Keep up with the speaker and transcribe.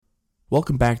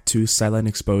Welcome back to Sideline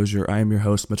Exposure. I am your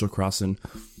host, Mitchell Crossan,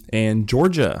 and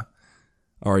Georgia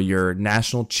are your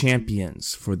national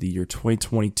champions for the year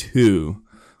 2022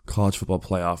 college football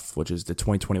playoff, which is the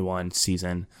 2021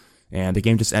 season. And the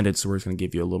game just ended, so we're just going to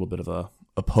give you a little bit of a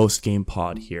post-game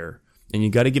pod here. And you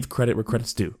got to give credit where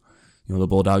credit's due. You know, the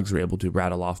Bulldogs were able to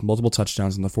rattle off multiple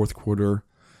touchdowns in the fourth quarter.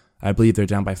 I believe they're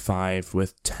down by 5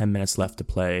 with 10 minutes left to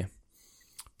play.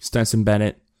 Stetson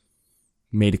Bennett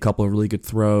made a couple of really good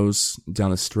throws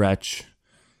down the stretch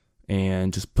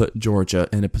and just put Georgia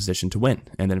in a position to win.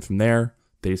 And then from there,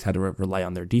 they just had to rely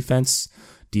on their defense.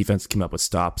 Defense came up with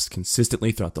stops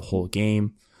consistently throughout the whole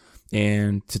game.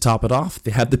 And to top it off,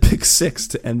 they had the pick six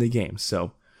to end the game.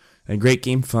 So a great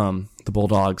game from the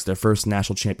Bulldogs, their first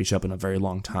national championship in a very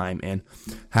long time. And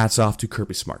hats off to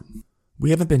Kirby Smart.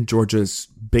 We haven't been Georgia's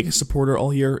biggest supporter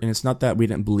all year, and it's not that we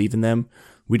didn't believe in them.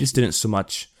 We just didn't so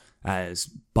much as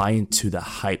buy into the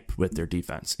hype with their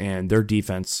defense. And their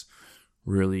defense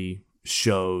really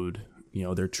showed,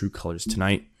 their true colors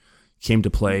tonight. Came to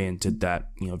play and did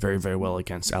that, very, very well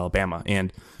against Alabama.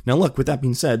 And now look, with that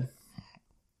being said,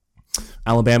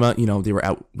 Alabama, they were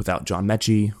out without John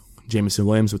Mechie. Jamison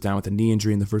Williams was down with a knee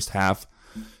injury in the first half.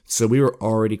 So we were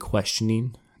already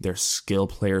questioning their skill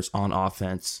players on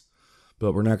offense,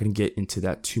 but we're not going to get into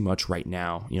that too much right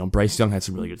now. Bryce Young had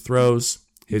some really good throws.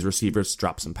 His receivers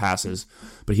dropped some passes,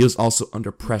 but he was also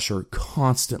under pressure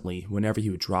constantly whenever he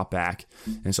would drop back.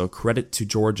 And so credit to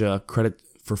Georgia, credit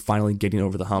for finally getting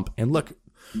over the hump. And look,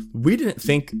 we didn't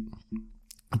think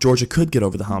Georgia could get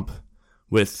over the hump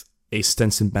with a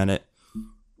Stetson Bennett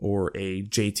or a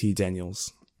JT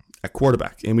Daniels at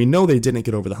quarterback. And we know they didn't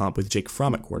get over the hump with Jake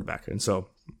Fromm at quarterback. And so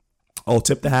I'll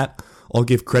tip the hat. I'll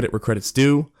give credit where credit's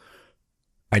due.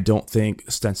 I don't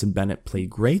think Stetson Bennett played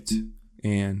great.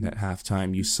 And at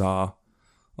halftime, you saw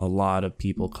a lot of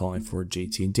people calling for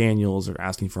JT Daniels or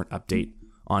asking for an update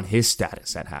on his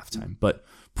status at halftime. But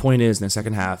point is, in the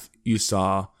second half, you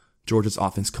saw Georgia's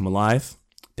offense come alive.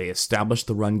 They established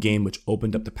the run game, which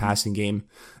opened up the passing game.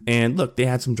 And look, they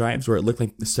had some drives where it looked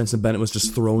like Stetson Bennett was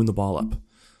just throwing the ball up.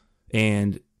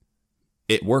 And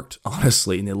it worked,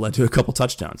 honestly, and it led to a couple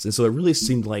touchdowns. And so it really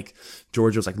seemed like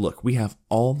Georgia was like, look, we have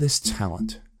all this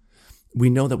talent. We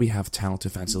know that we have talent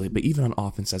defensively, but even on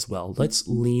offense as well. Let's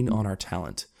lean on our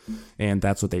talent. And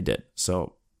that's what they did.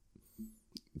 So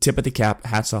tip at the cap,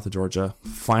 hats off to Georgia,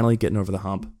 finally getting over the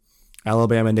hump.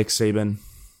 Alabama, Nick Saban,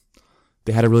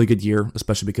 they had a really good year,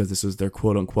 especially because this was their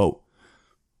quote-unquote,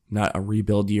 not a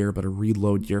rebuild year, but a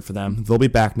reload year for them. They'll be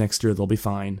back next year. They'll be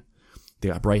fine. They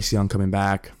got Bryce Young coming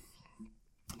back.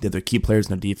 They have their key players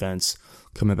in their defense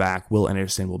coming back. Will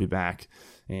Anderson will be back.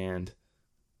 And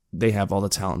they have all the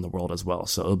talent in the world as well.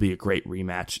 So it'll be a great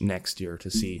rematch next year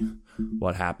to see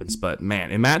what happens. But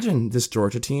man, imagine this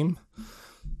Georgia team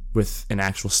with an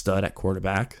actual stud at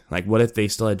quarterback. Like, what if they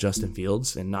still had Justin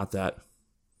Fields? And not that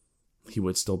he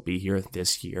would still be here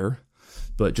this year,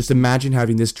 but just imagine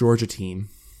having this Georgia team,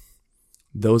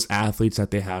 those athletes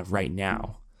that they have right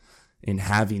now, and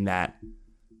having that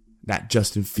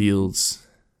Justin Fields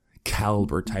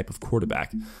caliber type of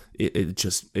quarterback.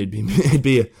 It'd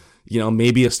be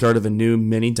maybe a start of a new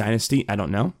mini dynasty. I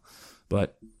don't know.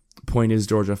 But the point is,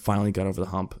 Georgia finally got over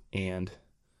the hump, and,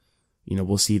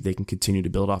 we'll see if they can continue to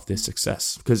build off this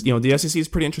success. Because, the SEC is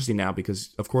pretty interesting now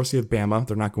because, of course, you have Bama.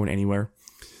 They're not going anywhere.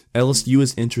 LSU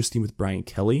is interesting with Brian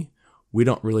Kelly. We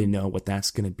don't really know what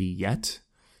that's going to be yet.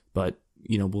 But,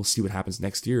 we'll see what happens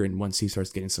next year and once he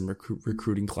starts getting some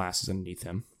recruiting classes underneath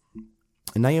him.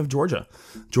 And now you have Georgia.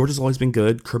 Georgia's always been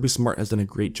good. Kirby Smart has done a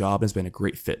great job, has been a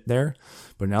great fit there.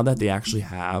 But now that they actually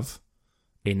have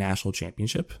a national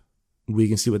championship, we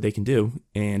can see what they can do.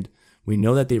 And we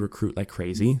know that they recruit like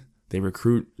crazy. They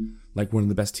recruit like one of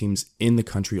the best teams in the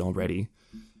country already.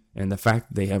 And the fact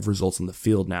that they have results on the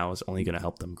field now is only going to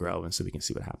help them grow. And so we can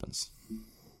see what happens.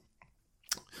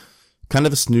 Kind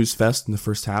of a snooze fest in the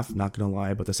first half, not going to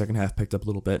lie. But the second half picked up a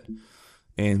little bit.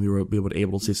 And we were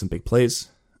able to see some big plays.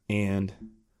 And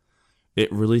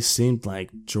it really seemed like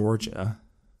Georgia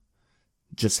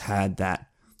just had that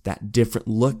different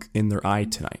look in their eye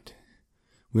tonight.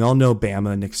 We all know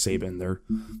Bama and Nick Saban.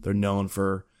 They're known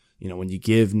for, when you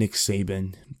give Nick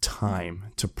Saban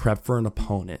time to prep for an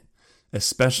opponent,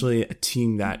 especially a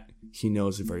team that he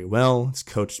knows very well. It's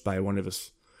coached by one of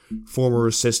his former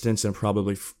assistants and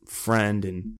probably friend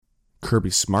and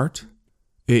Kirby Smart.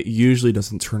 It usually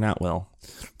doesn't turn out well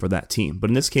for that team. But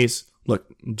in this case,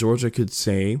 look, Georgia could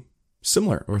say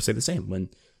similar or say the same. When,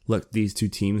 look, these two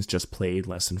teams just played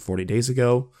less than 40 days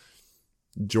ago.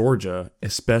 Georgia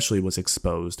especially was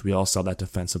exposed. We all saw that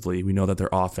defensively. We know that their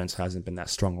offense hasn't been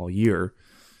that strong all year.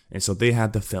 And so they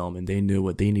had the film and they knew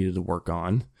what they needed to work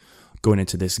on. going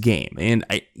into this game. And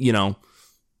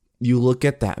you look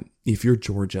at that. If you're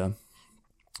Georgia,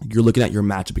 you're looking at your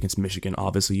matchup against Michigan.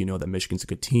 Obviously, you know that Michigan's a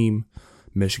good team.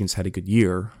 Michigan's had a good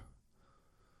year.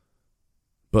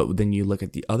 But then you look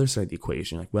at the other side of the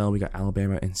equation. Like, well, we got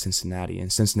Alabama and Cincinnati.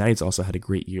 And Cincinnati's also had a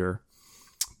great year.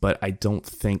 But I don't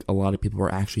think a lot of people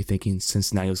were actually thinking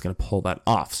Cincinnati was going to pull that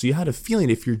off. So you had a feeling,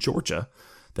 if you're Georgia,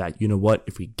 that, you know what,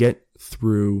 if we get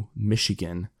through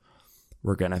Michigan,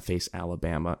 we're going to face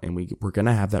Alabama. And we're going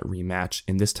to have that rematch.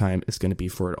 And this time it's going to be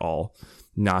for it all,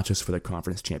 not just for the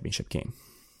conference championship game.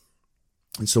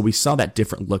 And so we saw that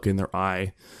different look in their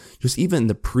eye, just even in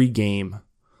the pregame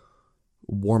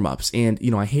warm-ups. And,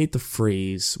 I hate the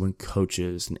phrase when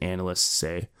coaches and analysts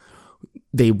say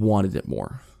they wanted it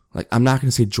more. Like, I'm not going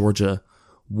to say Georgia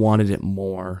wanted it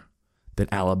more than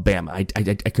Alabama. I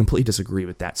completely disagree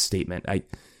with that statement.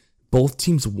 Both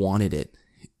teams wanted it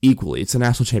equally. It's a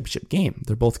national championship game.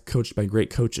 They're both coached by great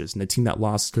coaches. And the team that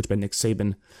lost is coached by Nick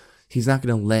Saban. He's not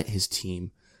going to let his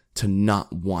team to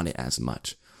not want it as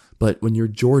much. But when you're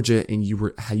Georgia and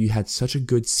you had such a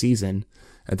good season,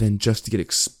 and then just to get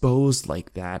exposed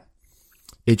like that,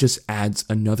 it just adds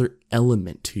another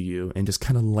element to you and just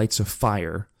kind of lights a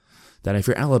fire that if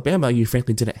you're Alabama, you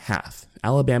frankly didn't have.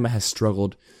 Alabama has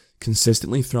struggled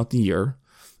consistently throughout the year,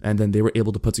 and then they were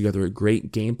able to put together a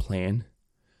great game plan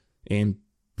and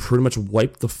pretty much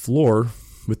wipe the floor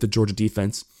with the Georgia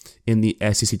defense in the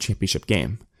SEC championship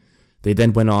game. They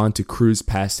then went on to cruise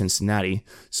past Cincinnati,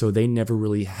 so they never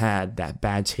really had that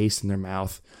bad taste in their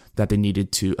mouth that they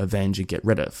needed to avenge and get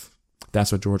rid of.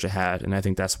 That's what Georgia had, and I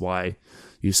think that's why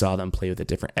you saw them play with a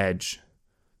different edge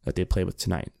that they play with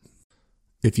tonight.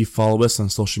 If you follow us on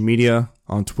social media,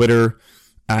 on Twitter,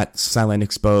 at Silent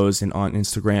Expose, and on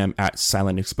Instagram, at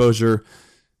Silent Exposure,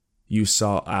 you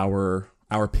saw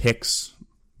our picks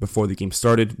before the game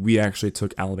started. We actually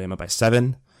took Alabama by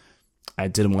 7. I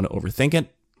didn't want to overthink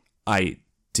it. I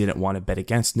didn't want to bet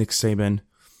against Nick Saban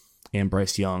and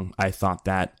Bryce Young. I thought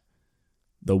that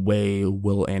the way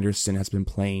Will Anderson has been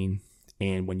playing,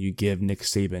 and when you give Nick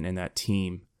Saban and that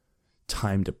team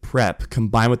time to prep,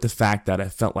 combined with the fact that I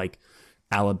felt like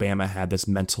Alabama had this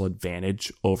mental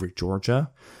advantage over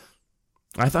Georgia,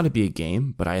 I thought it'd be a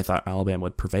game, but I thought Alabama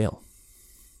would prevail.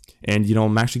 And,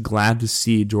 I'm actually glad to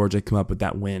see Georgia come up with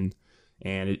that win,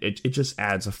 and it just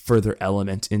adds a further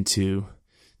element into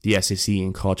the SEC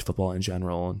and college football in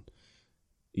general.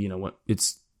 And,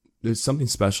 there's something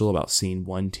special about seeing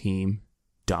one team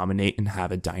dominate and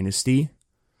have a dynasty,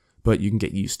 but you can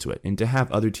get used to it. And to have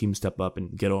other teams step up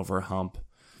and get over a hump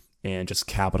and just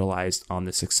capitalize on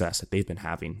the success that they've been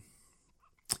having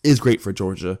is great for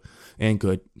Georgia and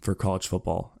good for college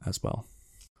football as well.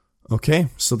 Okay,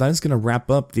 so that is going to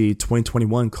wrap up the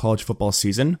 2021 college football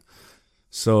season.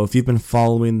 So if you've been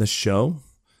following the show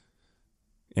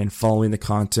and following the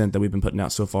content that we've been putting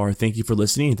out so far, thank you for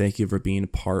listening. Thank you for being a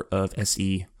part of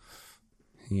SE.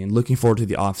 And looking forward to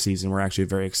the off season. We're actually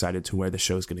very excited to where the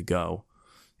show is going to go.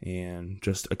 And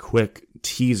just a quick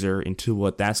teaser into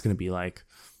what that's going to be like.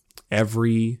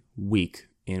 Every week,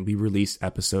 and we release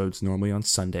episodes normally on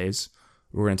Sundays.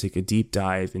 We're going to take a deep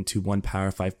dive into one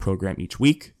Power 5 program each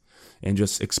week and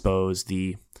just expose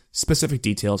the specific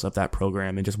details of that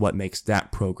program and just what makes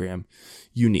that program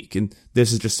unique. And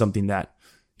this is just something that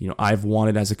I've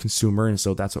wanted as a consumer, and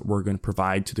so that's what we're going to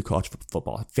provide to the college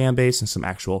football fan base, and some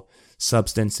actual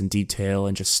substance and detail,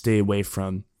 and just stay away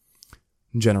from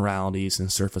generalities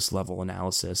and surface level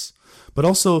analysis. But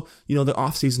also, the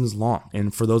offseason is long,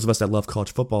 and for those of us that love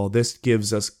college football, this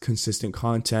gives us consistent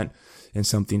content and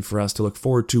something for us to look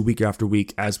forward to week after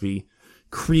week as we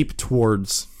creep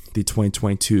towards the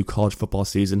 2022 college football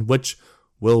season, which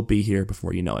will be here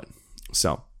before you know it.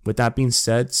 So, with that being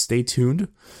said, stay tuned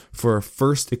for our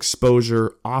first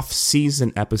exposure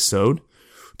off-season episode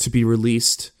to be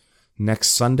released next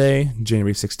Sunday,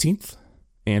 January 16th.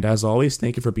 And as always,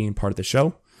 thank you for being part of the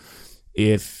show.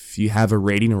 If you have a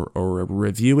rating or a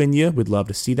review in you, we'd love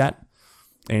to see that.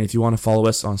 And if you want to follow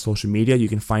us on social media, you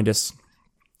can find us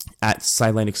at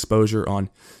Silent Exposure on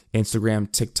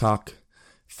Instagram, TikTok,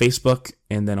 Facebook,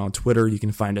 and then on Twitter, you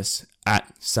can find us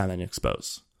at Silent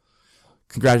Expose.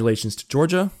 Congratulations to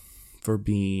Georgia for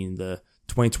being the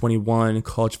 2021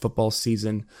 college football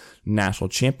season national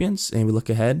champions, and we look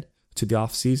ahead to the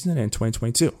offseason in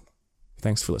 2022.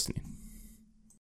 Thanks for listening.